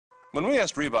When we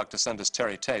asked Reebok to send us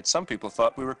Terry Tate, some people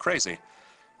thought we were crazy.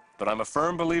 But I'm a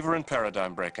firm believer in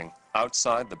paradigm breaking,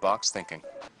 outside-the-box thinking.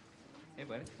 Hey,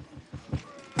 buddy.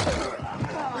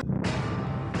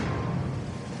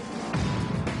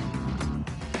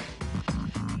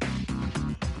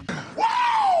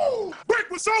 Whoa! Break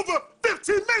was over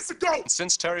 15 minutes ago!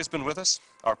 Since Terry's been with us,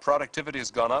 our productivity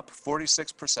has gone up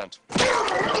 46%.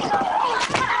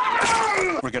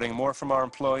 We're getting more from our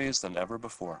employees than ever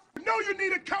before. You know you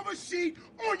need a cover sheet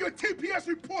on your TPS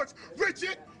reports,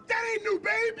 Richard. That ain't new,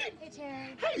 baby. Hey,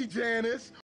 Terry. Hey,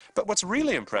 Janice. But what's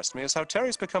really impressed me is how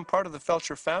Terry's become part of the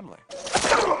Felcher family.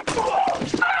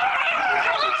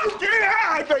 Get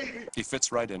high, baby. He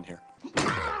fits right in here.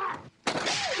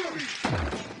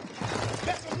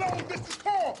 That's a long distance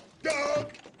call,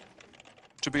 Doug.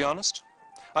 To be honest,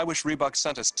 I wish Reebok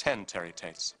sent us 10 Terry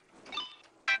Tates.